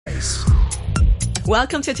Space.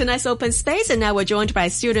 Welcome to tonight's Open Space, and now we're joined by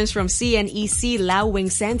students from CNEC Lau Wing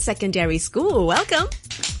San Secondary School. Welcome.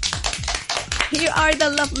 Here are the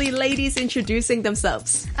lovely ladies introducing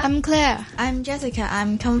themselves. I'm Claire. I'm Jessica.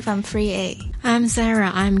 I'm come from 3A. I'm Sarah.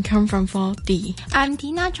 I'm come from 4D. I'm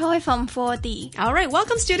Tina Choi from 4D. All right,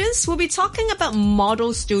 welcome students. We'll be talking about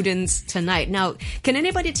model students tonight. Now, can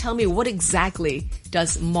anybody tell me what exactly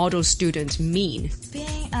does model student mean?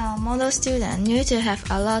 Being a model student, you need to have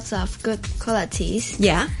a lot of good qualities.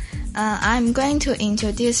 Yeah. I'm going to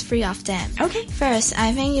introduce 3 of them. Okay. First,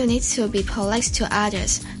 I think you need to be polite to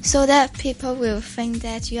others so that people will think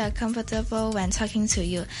that you are comfortable when talking to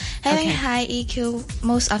you. Having high EQ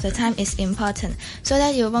most of the time is important so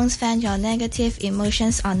that you won't vent your negative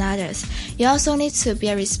emotions on others. You also need to be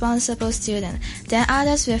a responsible student. Then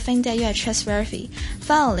others will think that you are trustworthy.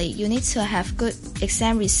 Finally, you need to have good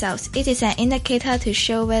exam results. It is an indicator to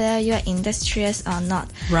show whether you are industrious or not.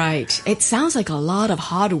 Right. It sounds like a lot of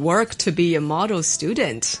hard work to be a model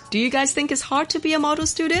student. Do you guys think it's hard to be a model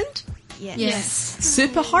student? Yes.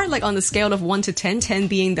 Super hard, like on the scale of 1 to 10, 10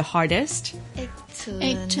 being the hardest? 8 to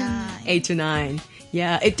 9. 8 to 9.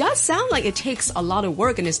 Yeah, it does sound like it takes a lot of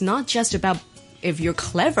work, and it's not just about if you're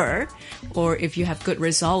clever or if you have good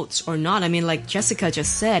results or not. I mean, like Jessica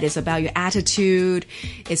just said, it's about your attitude.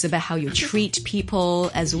 It's about how you treat people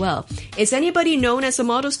as well. Is anybody known as a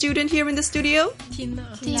model student here in the studio?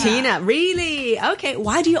 Tina, really? Okay,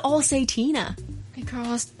 why do you all say Tina?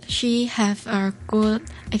 Because she have a good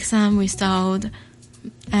exam result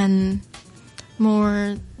and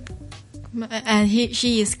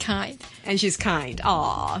she is kind. And she's kind.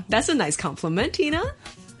 Aw, that's a nice compliment, Tina.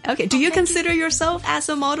 Okay, do you consider yourself as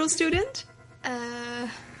a model student?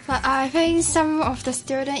 But I think some of the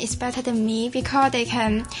students is better than me because they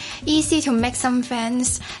can easy to make some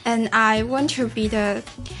friends, and I want to be the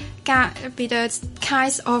kind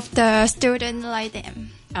of the student like them.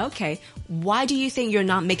 Okay, why do you think you're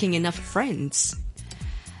not making enough friends?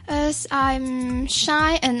 As I'm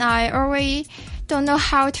shy and I always don't know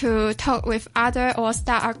how to talk with others or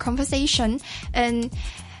start a conversation, and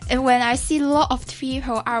when I see a lot of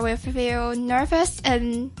people, I will feel nervous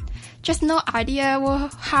and just no idea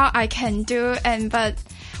how I can do. But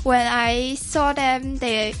when I saw them,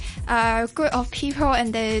 they are a group of people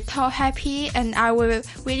and they talk happy, and I will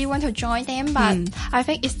really want to join them. But I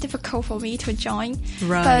think it's difficult for me to join.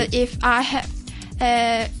 Right. But if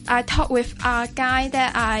I talk with a guy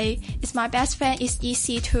that is my best friend, it's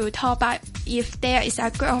easy to talk. But if there is a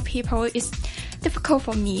group of people, it's difficult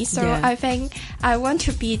for me. So Yeah. I think I want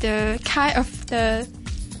to be the kind of the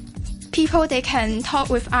people they can talk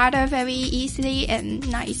with other very easily and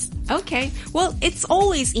nice. Okay. Well, it's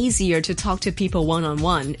always easier to talk to people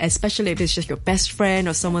one-on-one, especially if it's just your best friend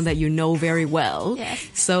or someone that you know very well. Yes.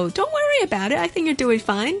 So don't worry about it. I think you're doing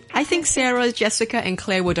fine. I think Sarah, Jessica, and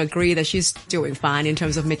Claire would agree that she's doing fine in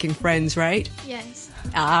terms of making friends, right? Yes.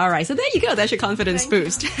 All right. So there you go. That's your confidence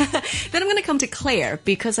boost. Then I'm going to come to Claire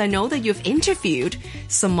because I know that you've interviewed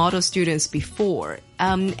some model students before.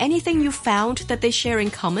 Anything you found that they share in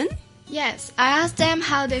common? Yes, I asked them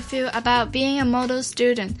how they feel about being a model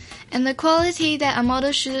student and the quality that a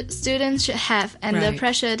model student should have and the Right.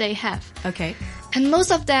 pressure they have. Okay. And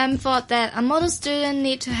most of them thought that a model student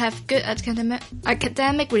need to have good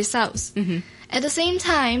academic results. At the same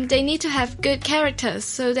time, they need to have good characters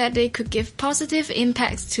so that they could give positive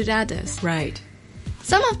impacts to the others. Right.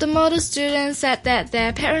 Some of the model students said that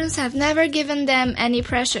their parents have never given them any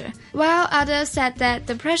pressure, while others said that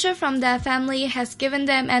the pressure from their family has given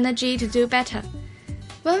them energy to do better.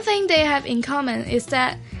 One thing they have in common is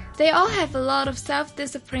that they all have a lot of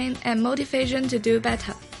self-discipline and motivation to do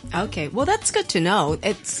better. Okay, well, that's good to know.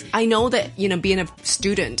 I know that, being a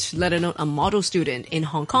student, let alone a model student in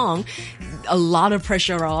Hong Kong, a lot of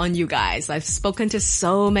pressure are on you guys. I've spoken to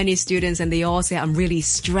so many students and they all say, I'm really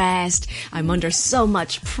stressed. I'm under so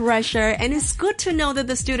much pressure. And it's good to know that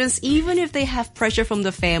the students, even if they have pressure from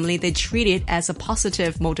the family, they treat it as a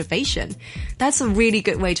positive motivation. That's a really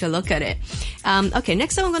good way to look at it. Okay,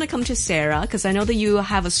 next time I'm going to come to Sarah because I know that you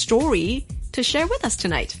have a story to share with us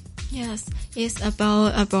tonight. Yes, it's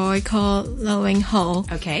about a boy called Lo Wing Ho.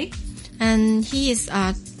 Okay. And he is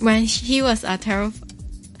when he was 12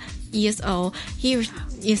 years old, he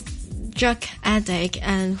is drug addict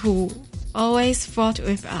and who always fought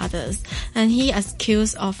with others. And he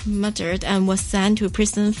accused of murder and was sent to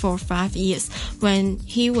prison for 5 years when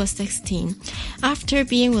he was 16. After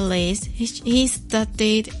being released, he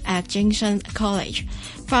studied at Junction College.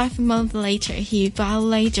 5 months later, he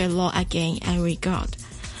violated the law again and regret.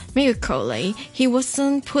 Miraculously, he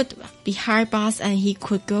wasn't put behind bars and he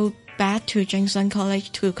could go back to Junction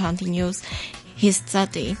College to continue his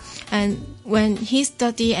study. And when he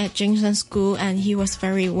studied at Jingson School, and he was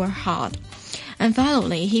very work hard. And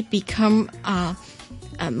finally, he became a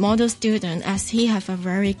model student as he have a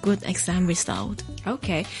very good exam result.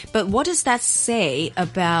 Okay, but what does that say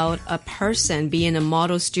about a person being a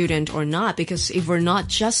model student or not? Because if we're not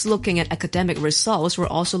just looking at academic results, we're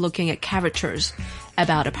also looking at characters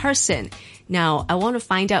about a person. Now, I want to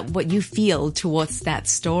find out what you feel towards that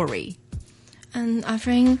story. And I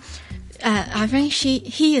think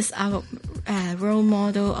he is our role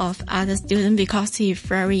model of other students because he's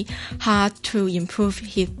very hard to improve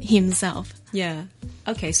himself. Yeah.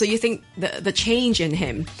 Okay, so you think the change in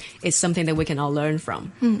him is something that we can all learn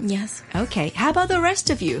from? Yes. Okay, how about the rest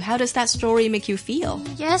of you? How does that story make you feel?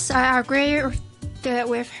 Yes, I agree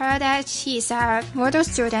with her that he's a model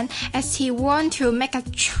student as he want to make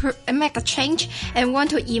a change and want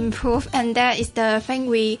to improve, and that is the thing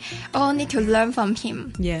we all need to learn from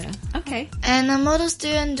him. Yeah. Okay. And a model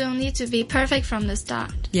student don't need to be perfect from the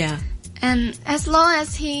start. Yeah. And as long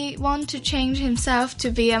as he want to change himself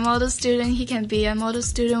to be a model student, he can be a model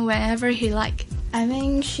student whenever he like. I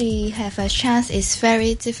think she have a chance is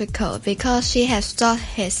very difficult because she has stopped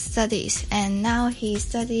his studies and now he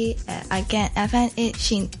study again. I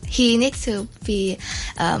think he needs to be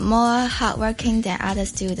more hardworking than other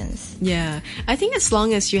students. Yeah, I think as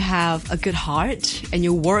long as you have a good heart and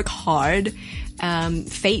you work hard,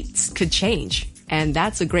 fates could change. And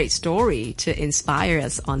that's a great story to inspire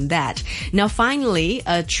us on that. Now, finally,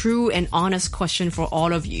 a true and honest question for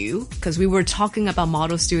all of you, because we were talking about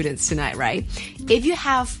model students tonight, right? If you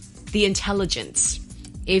have the intelligence,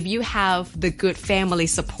 if you have the good family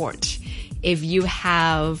support, if you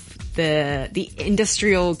have the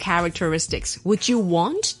industrial characteristics, would you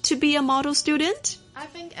want to be a model student? I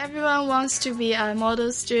think everyone wants to be a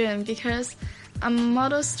model student because a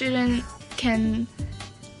model student can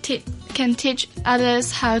teach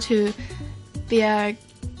others how to be a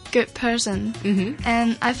good person.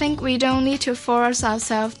 And I think we don't need to force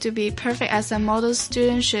ourselves to be perfect as a model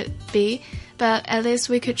student should be, but at least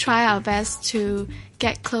we could try our best to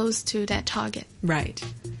get close to that target. Right.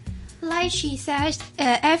 Like she said,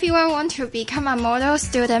 everyone wants to become a model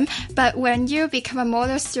student, but when you become a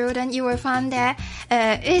model student, you will find that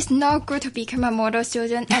it's not good to become a model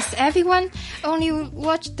student as everyone only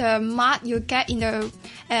watch the mark you get in the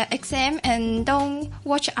exam and don't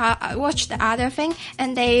watch the other thing,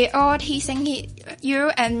 and they all teasing you,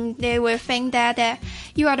 and they will think that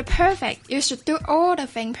you are the perfect. You should do all the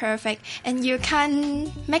thing perfect, and you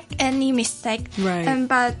can't make any mistake. Right.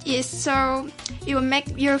 But it's so it will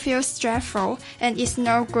make you feel stressful, and it's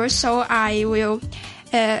no good. So I will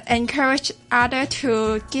encourage others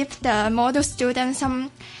to give the model students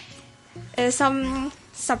some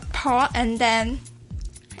support, and then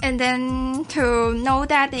to know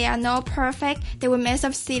that they are not perfect, they will make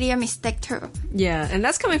some silly mistake too. Yeah, and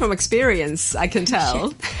that's coming from experience, I can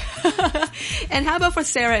tell. And how about for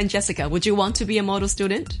Sarah and Jessica? Would you want to be a model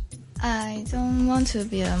student? I don't want to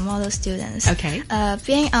be a model student. Okay.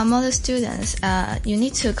 Being a model student, you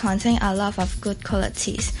need to contain a lot of good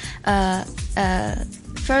qualities.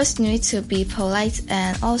 First, you need to be polite,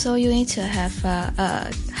 and also you need to have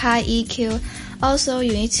a high EQ. Also,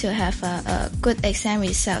 you need to have a good exam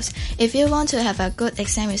results. If you want to have a good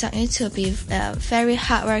exam result, you need to be very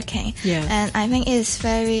hardworking. Yeah. And I think it's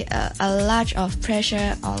very a lot of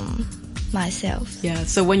pressure on myself. Yeah,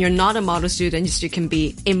 so when you're not a model student, you can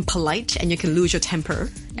be impolite and you can lose your temper,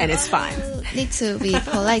 and it's fine. Need to be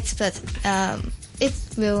polite, but it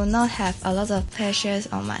will not have a lot of pressures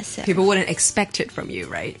on myself. People wouldn't expect it from you,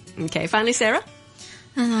 right? Okay, finally, Sarah?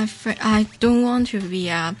 And I don't want to be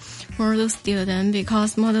a model student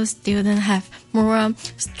because model students have more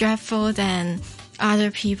stressful than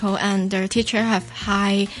other people, and their teacher have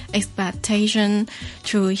high expectation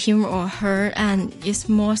to him or her, and it's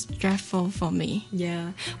more stressful for me.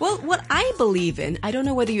 Yeah. Well, what I believe in, I don't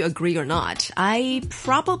know whether you agree or not, I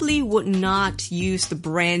probably would not use the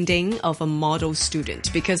branding of a model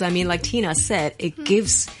student because, I mean, like Tina said, it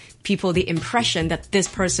gives people the impression that this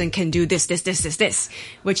person can do this,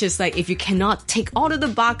 which is like if you cannot tick all of the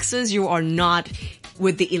boxes, you are not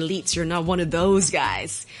with the elites. You're not one of those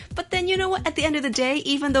guys. But then you know what? At the end of the day,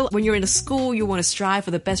 even though when you're in a school, you want to strive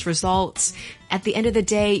for the best results, at the end of the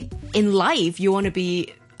day, in life, you want to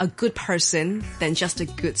be a good person than just a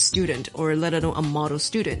good student or let alone a model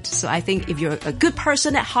student. So I think if you're a good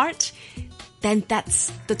person at heart, then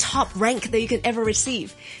that's the top rank that you can ever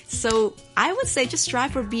receive. So I would say just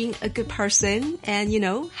strive for being a good person and,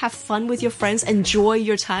 have fun with your friends, enjoy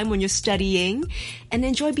your time when you're studying, and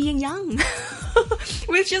enjoy being young.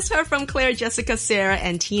 We've just heard from Claire, Jessica, Sarah,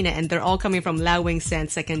 and Tina, and they're all coming from Lau Wing San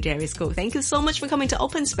Secondary School. Thank you so much for coming to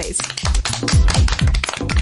Open Space.